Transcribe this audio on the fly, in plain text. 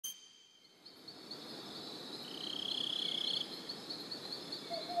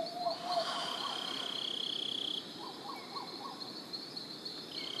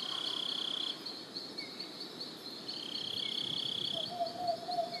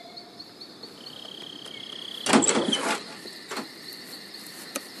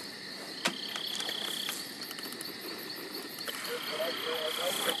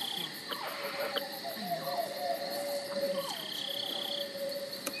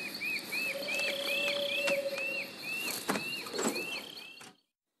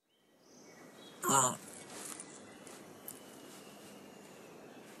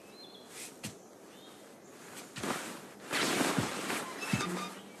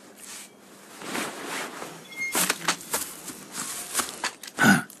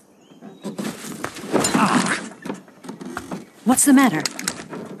What's the matter?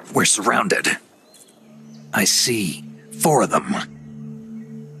 We're surrounded. I see 4 of them.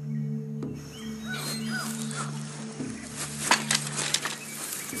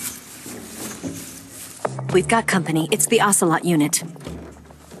 We've got company. It's the Ocelot unit.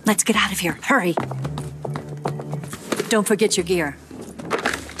 Let's get out of here. Hurry. Don't forget your gear.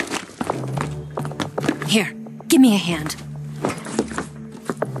 Here, give me a hand.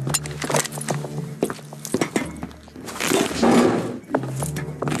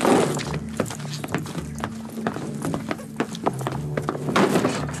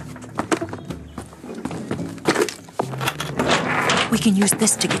 We can use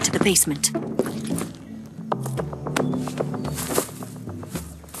this to get to the basement.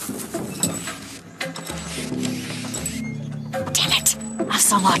 Damn it!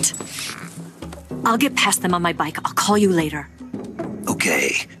 Ocelot! I'll get past them on my bike. I'll call you later.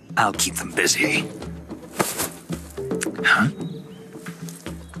 Okay, I'll keep them busy. Huh?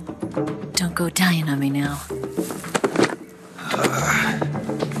 Don't go dying on me now.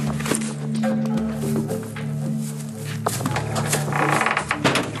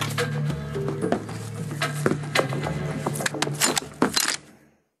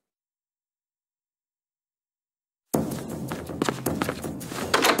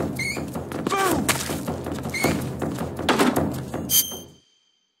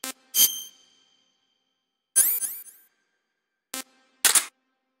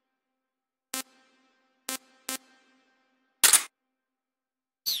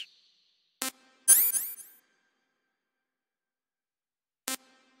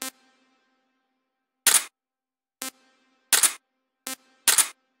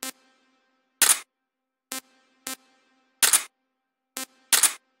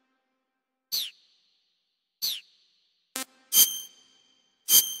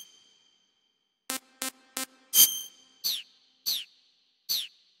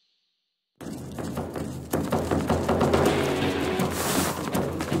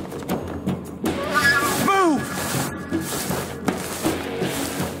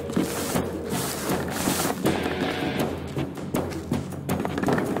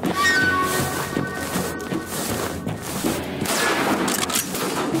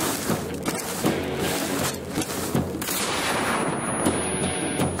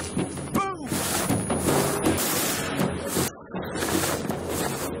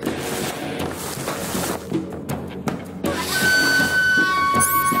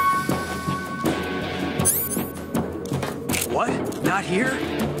 Not here?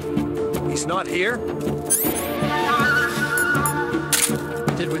 He's not here?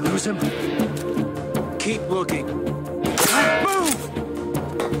 Did we lose him? Keep looking. Move!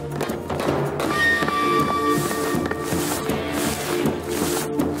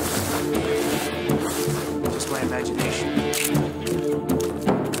 Just my imagination.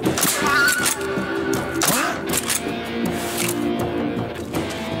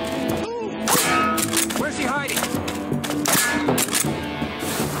 Where's he hiding?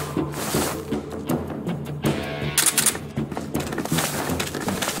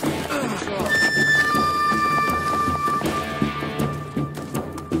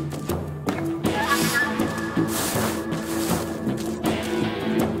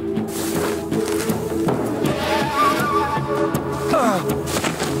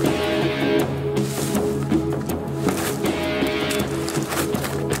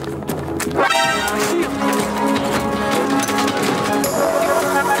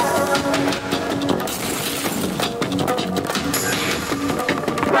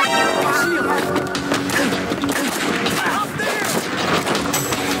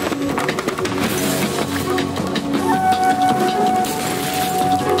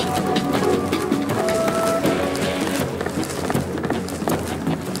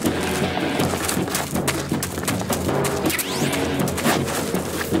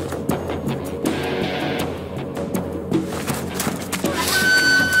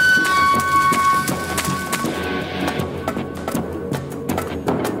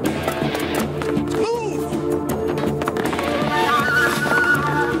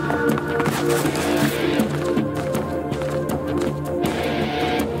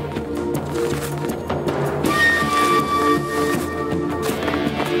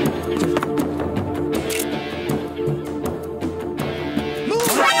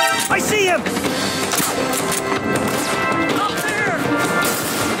 I see him! Up there!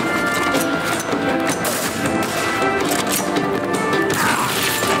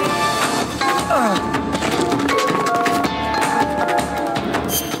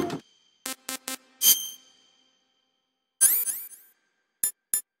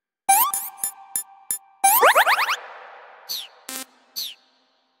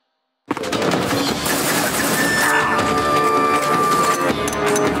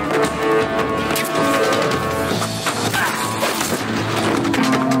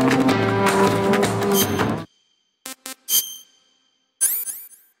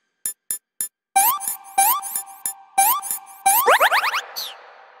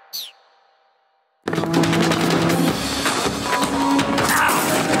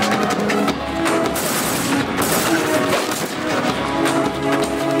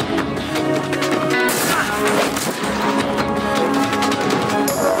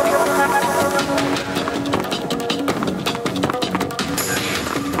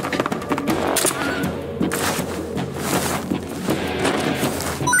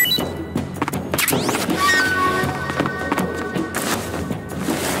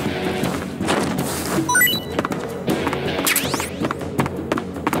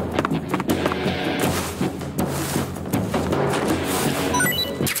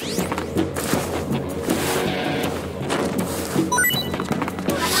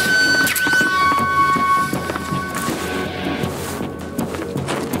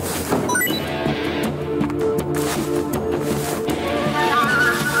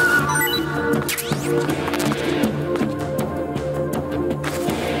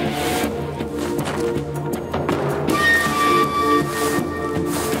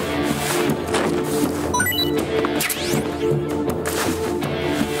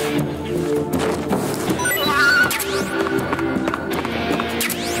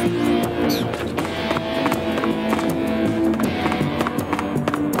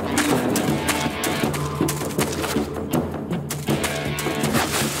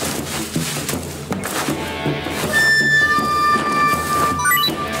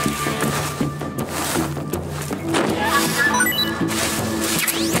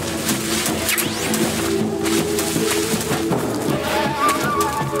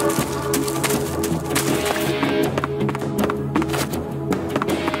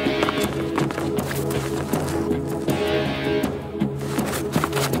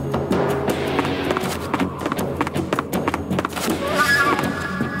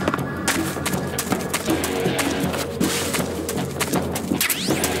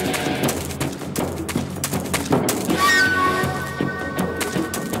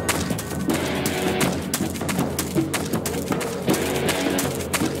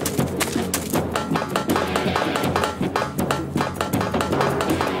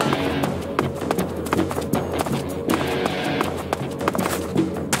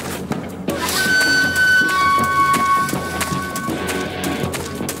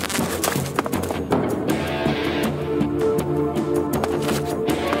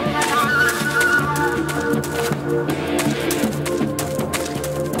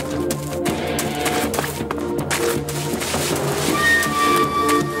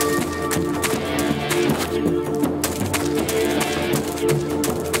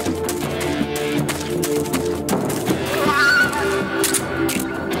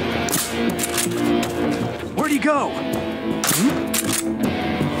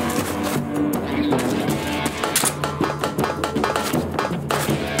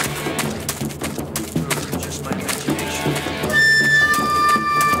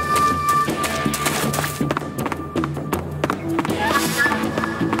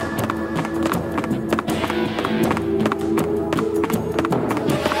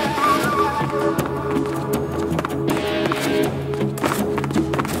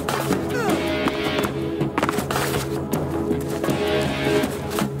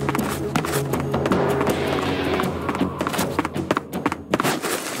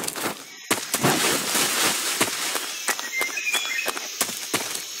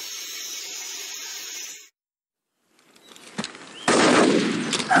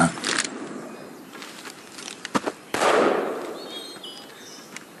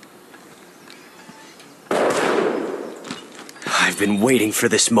 been waiting for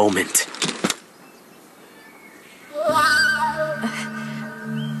this moment.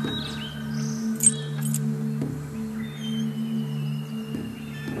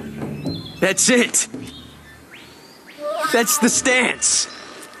 That's it! That's the stance!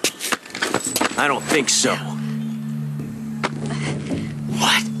 I don't think so.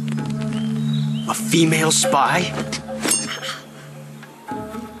 What? A female spy?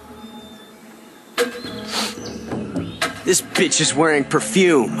 This bitch is wearing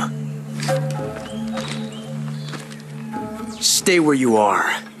perfume. Stay where you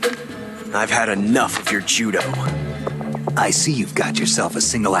are. I've had enough of your judo. I see you've got yourself a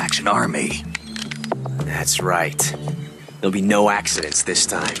single-action army. That's right. There'll be no accidents this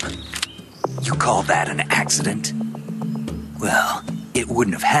time. You call that an accident? Well, it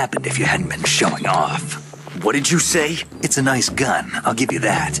wouldn't have happened if you hadn't been showing off. What did you say? It's a nice gun, I'll give you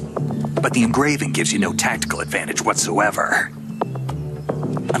that. But the engraving gives you no tactical advantage whatsoever.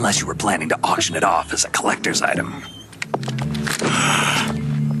 Unless you were planning to auction it off as a collector's item.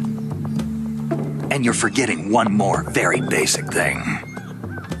 And you're forgetting one more very basic thing.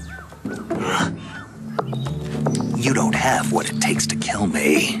 You don't have what it takes to kill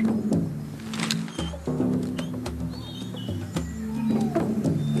me.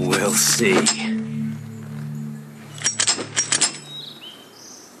 We'll see.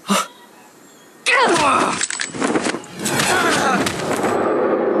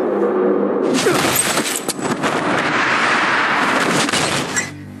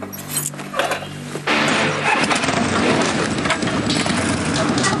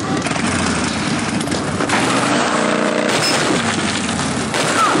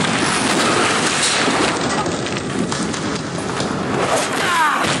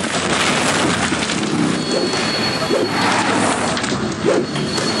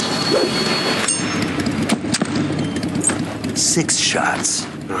 Six shots.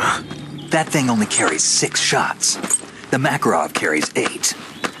 That thing only carries 6 shots. The Makarov carries 8.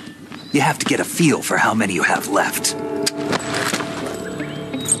 You have to get a feel for how many you have left.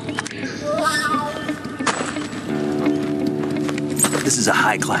 This is a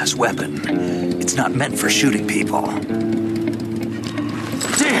high-class weapon. It's not meant for shooting people.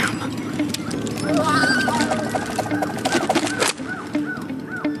 Damn!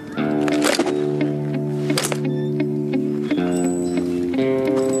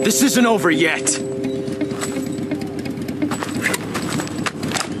 This isn't over yet.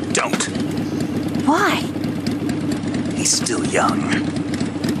 Don't. Why? He's still young.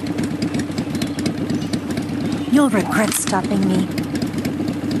 You'll regret stopping me.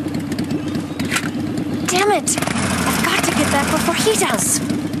 Damn it! I've got to get back before he does.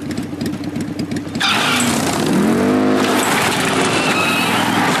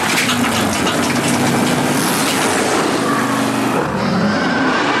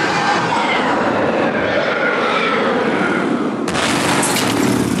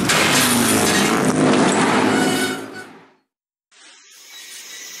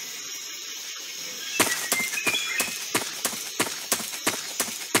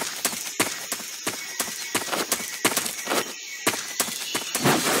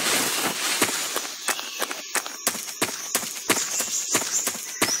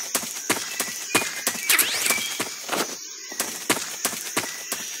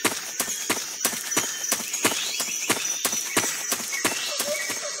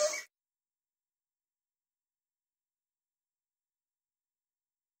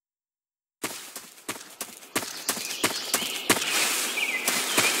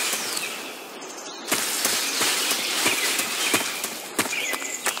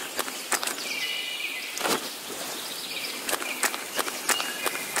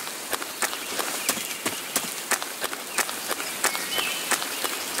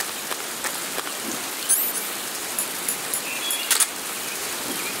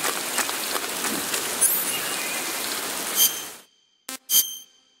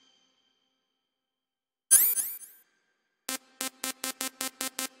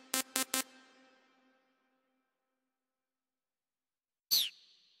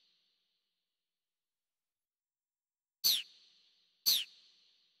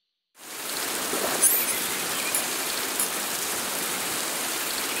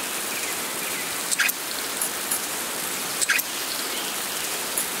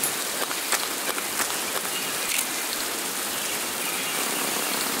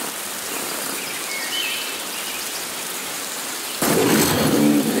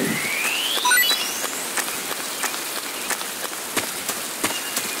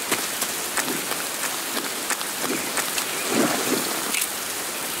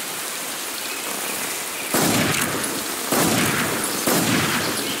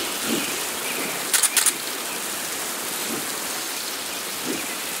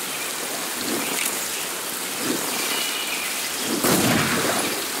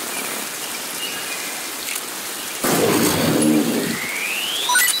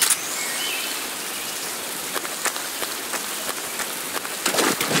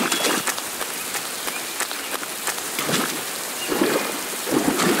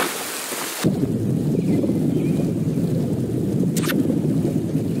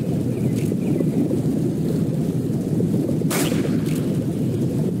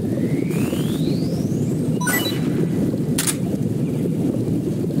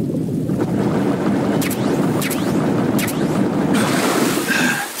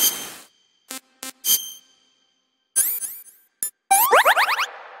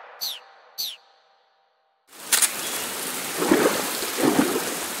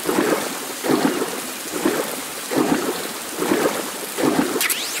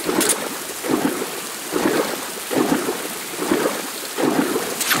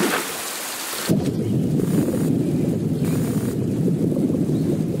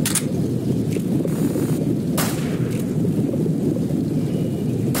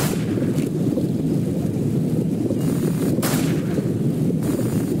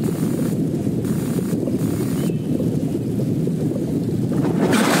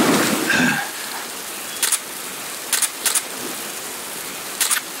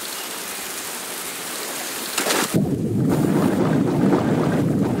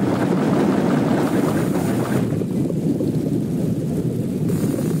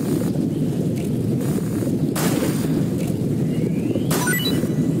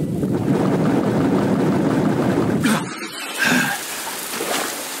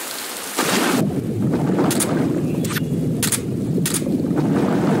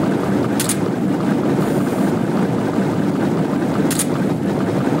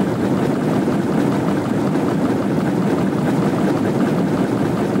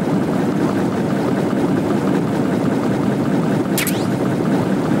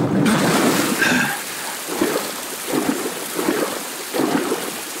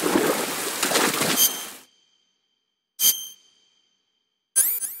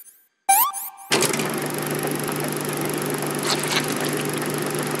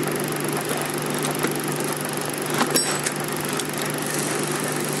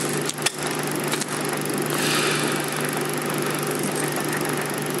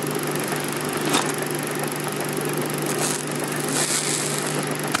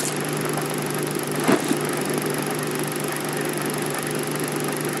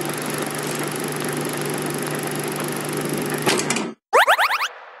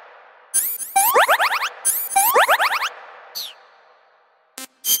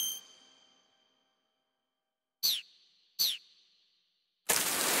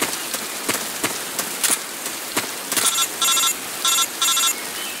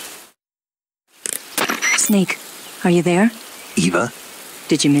 Snake, are you there? Eva,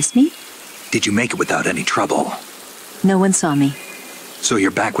 Did you miss me? did you make it without any trouble? No one saw me. So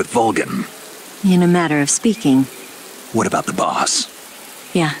you're back with Vulcan. In a matter of speaking. What about the boss?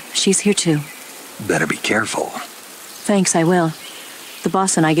 Yeah, she's here too. Better be careful. Thanks, I will. The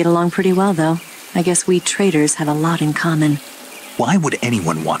boss and I get along pretty well, though. I guess we traitors have a lot in common. Why would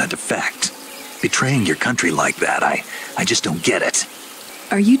anyone want to defect? Betraying your country like that, I just don't get it.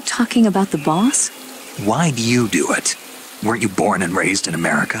 Are you talking about the boss? Why do you do it? Weren't you born and raised in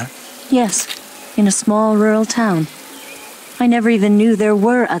America? Yes, in a small rural town. I never even knew there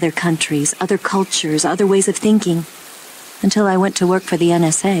were other countries, other cultures, other ways of thinking, until I went to work for the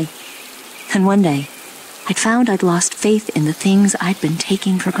NSA. And one day, I'd found I'd lost faith in the things I'd been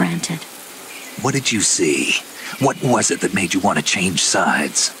taking for granted. What did you see? What was it that made you want to change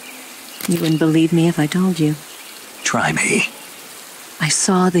sides? You wouldn't believe me if I told you. Try me. I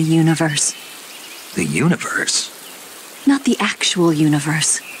saw the universe. The universe? Not the actual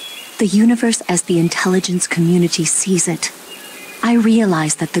universe. The universe as the intelligence community sees it. I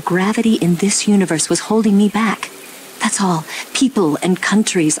realized that the gravity in this universe was holding me back. That's all. People and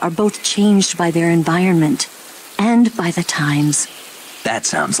countries are both changed by their environment and by the times. That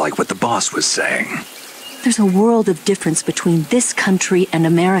sounds like what the boss was saying. There's a world of difference between this country and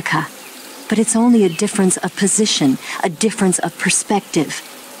America. But it's only a difference of position, a difference of perspective.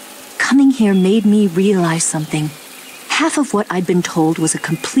 Coming here made me realize something. Half of what I'd been told was a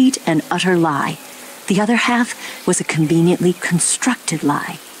complete and utter lie. The other half was a conveniently constructed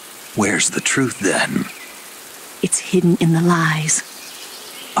lie. Where's the truth then? It's hidden in the lies.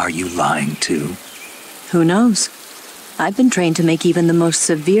 Are you lying too? Who knows? I've been trained to make even the most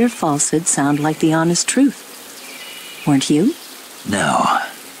severe falsehood sound like the honest truth. Weren't you? No.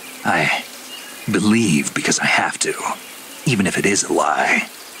 I believe because I have to, even if it is a lie.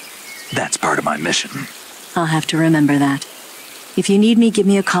 That's part of my mission. I'll have to remember that. If you need me, give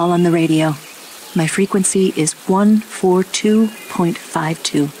me a call on the radio. My frequency is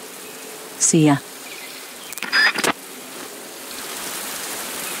 142.52. See ya.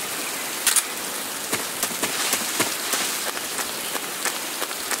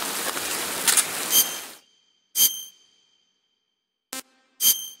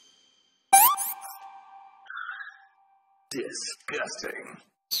 Disgusting.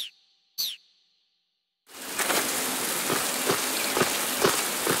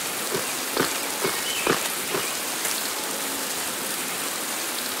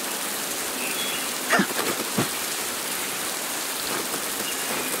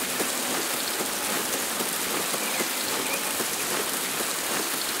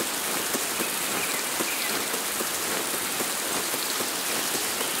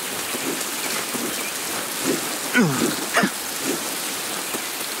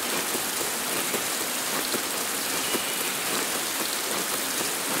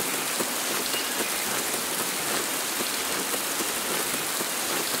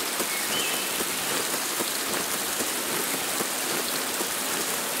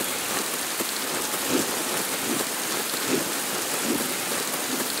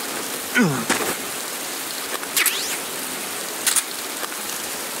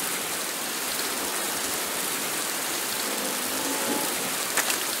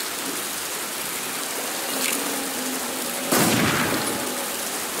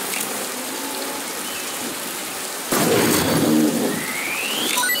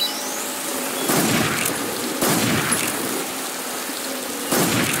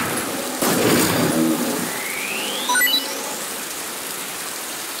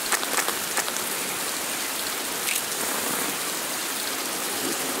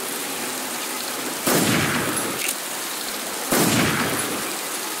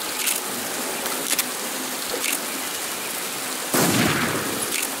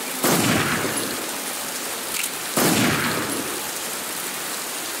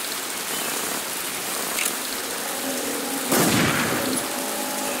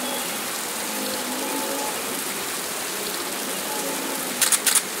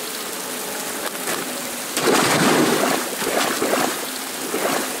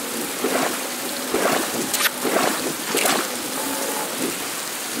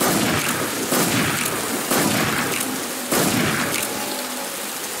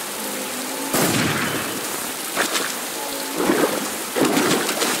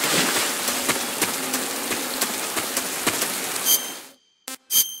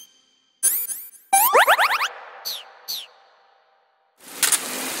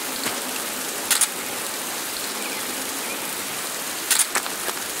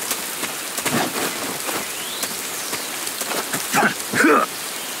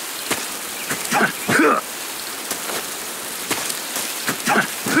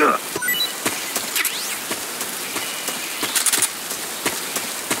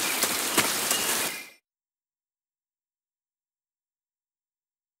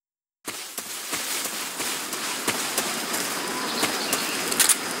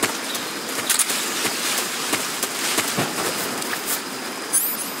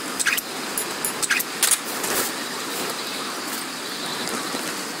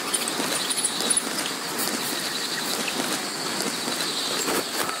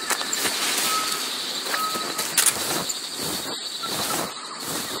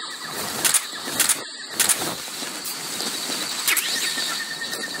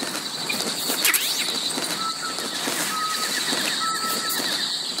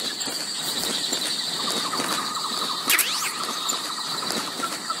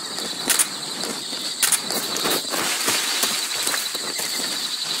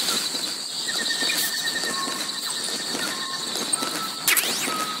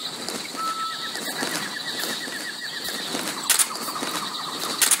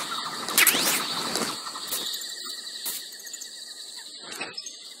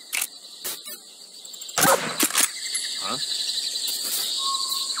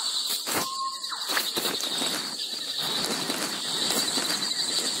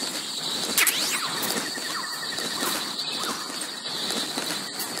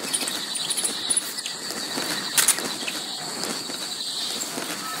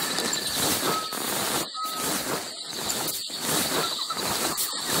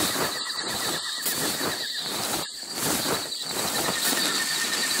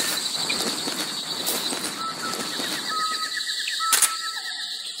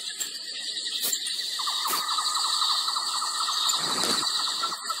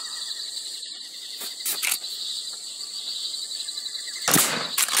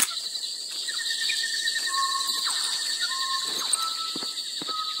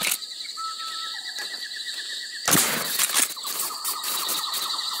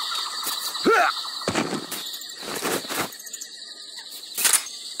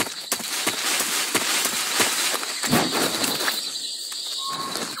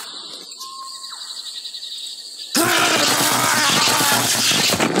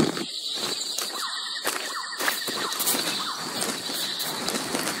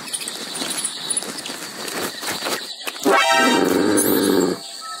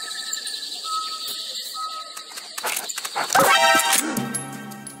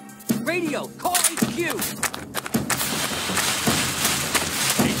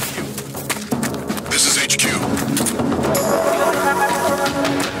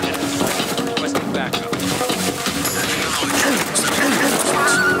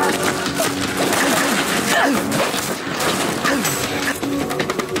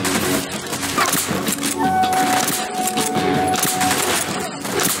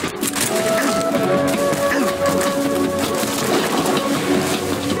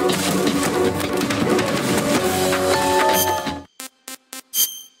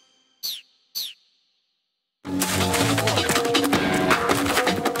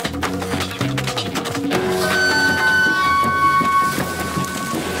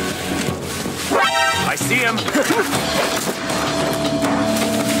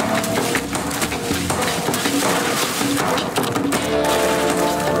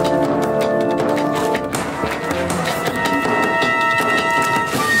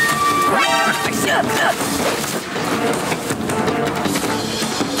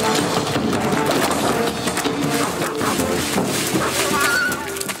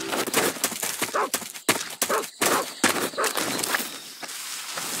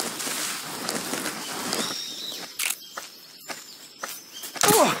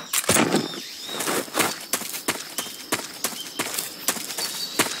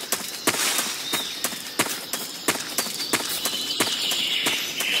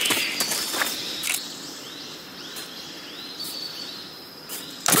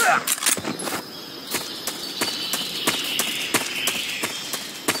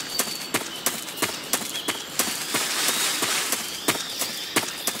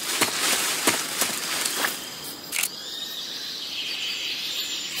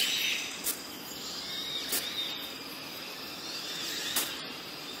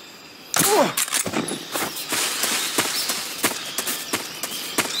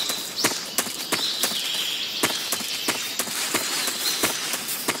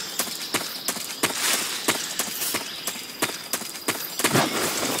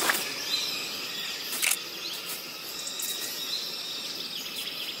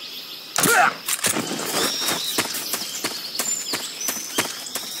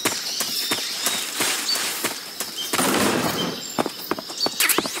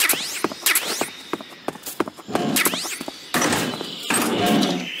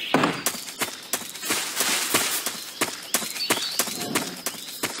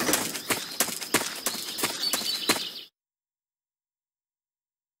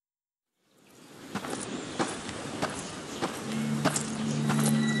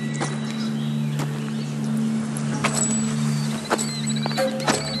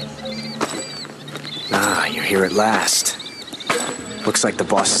 You're here at last. Looks like the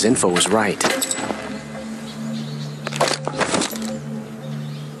boss's info was right.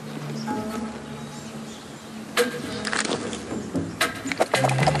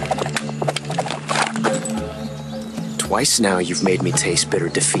 Twice now you've made me taste bitter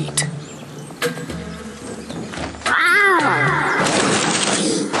defeat.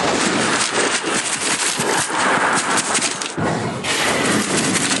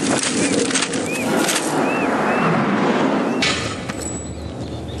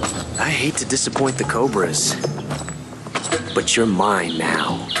 I hate to disappoint the Cobras, but you're mine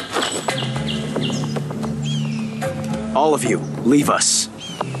now. All of you, leave us.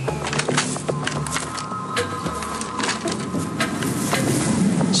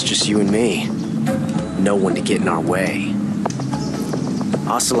 It's just you and me. No one to get in our way.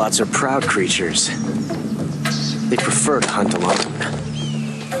 Ocelots are proud creatures. They prefer to hunt alone.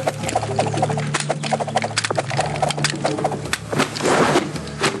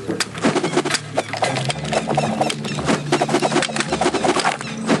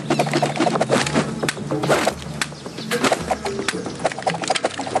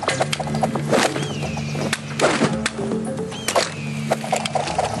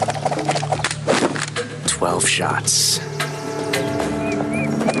 12 shots.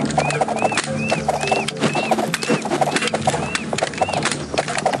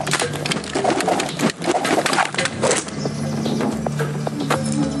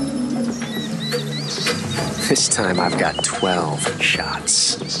 This time I've got 12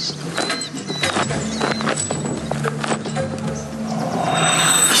 shots.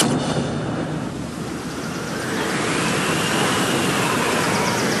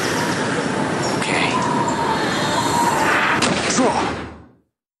 Okay. Draw.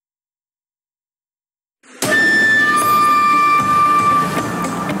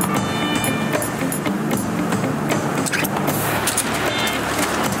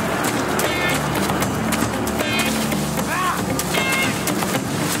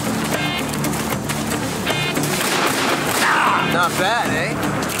 Not bad, eh?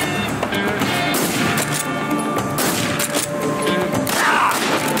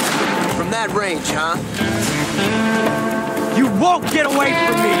 From that range, huh? You won't get away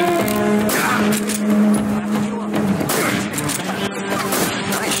from me!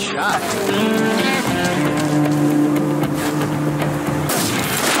 Nice shot.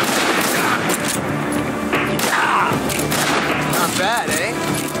 Not bad, eh?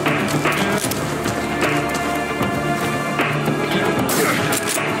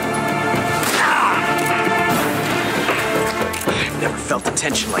 Never felt a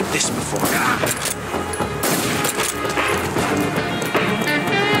tension like this before.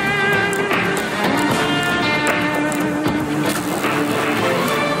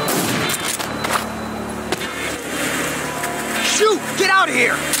 Shoot! Get out of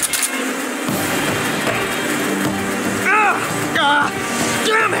here!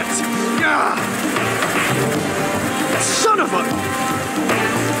 Damn it! Son of a...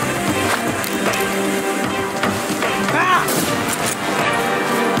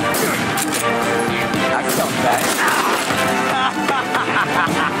 I felt that.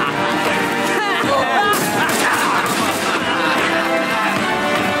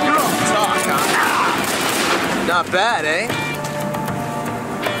 You're all talk, huh? Not bad, eh?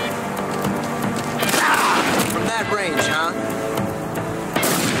 From that range, huh?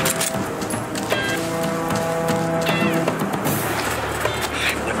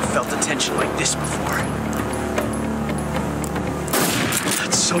 I've never felt a tension like this before.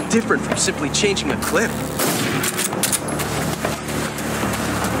 So different from simply changing a clip.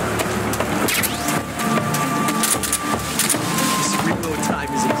 This reload time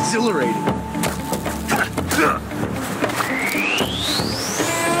is exhilarating.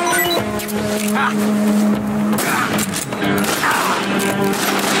 Not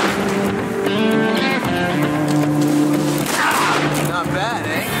bad,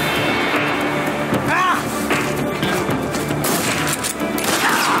 eh?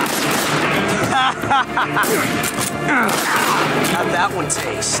 How'd that one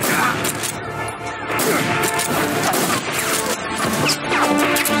taste?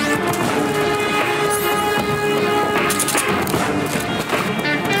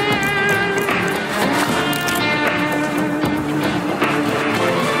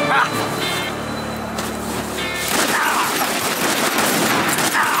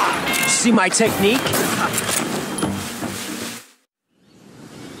 See my technique?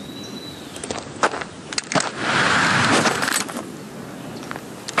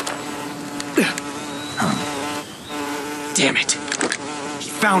 Damn it. He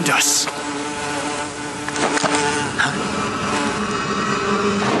found us.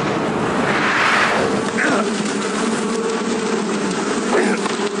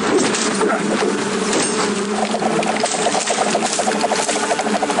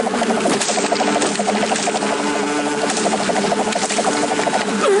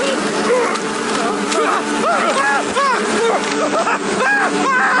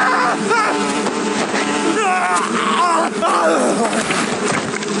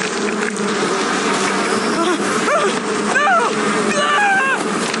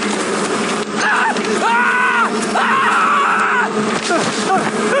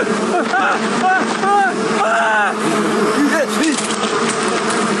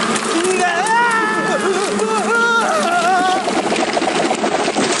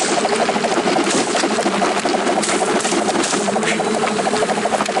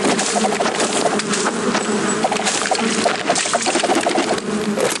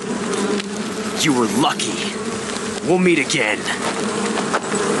 You were lucky. We'll meet again.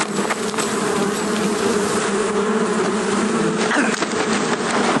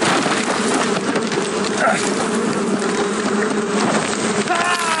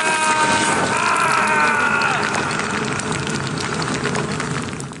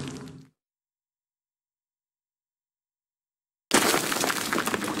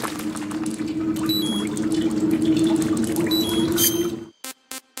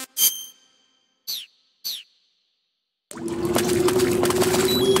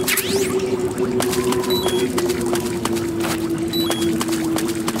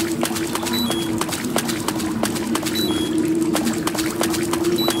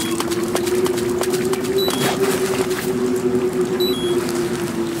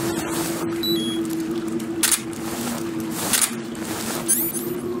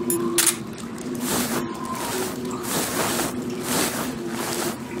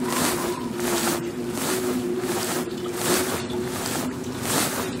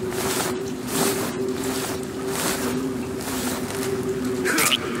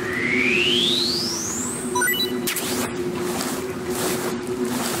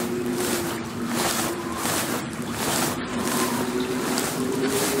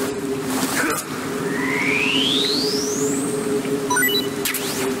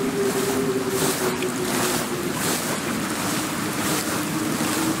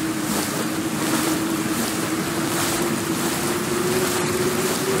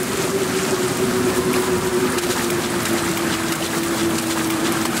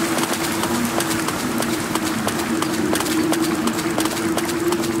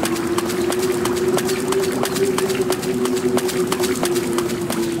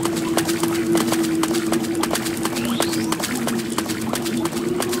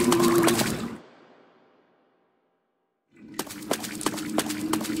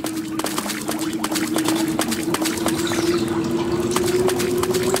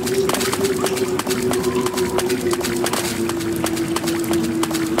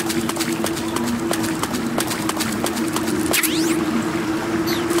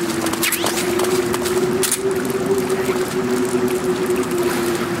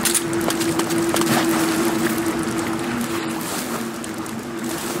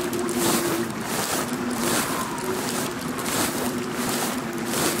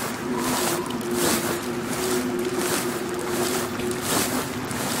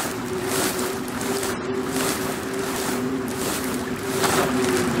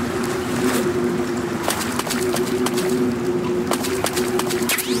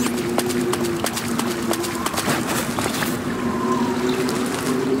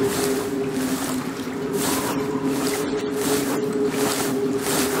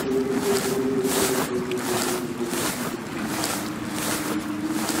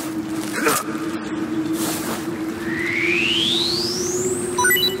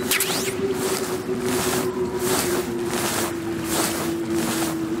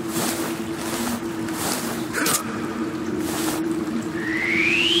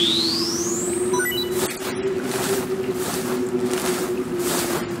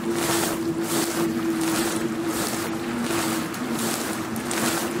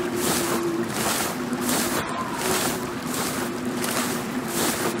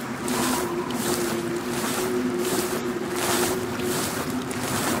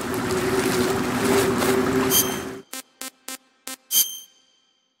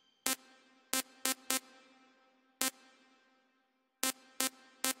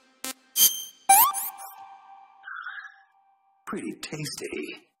 pretty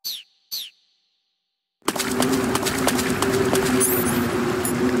tasty.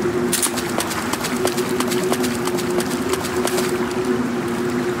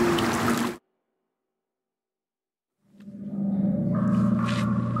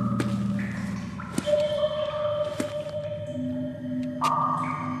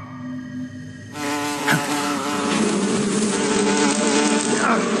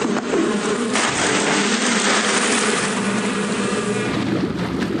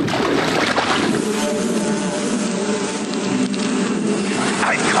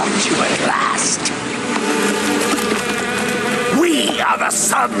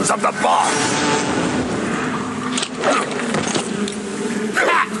 Sons of the boss!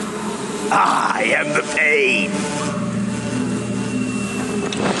 I am the pain!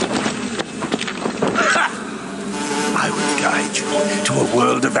 I will guide you to a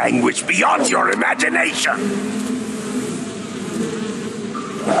world of anguish beyond your imagination!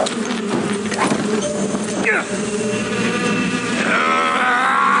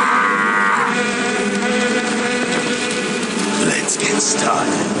 Let's get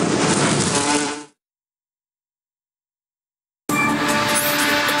started.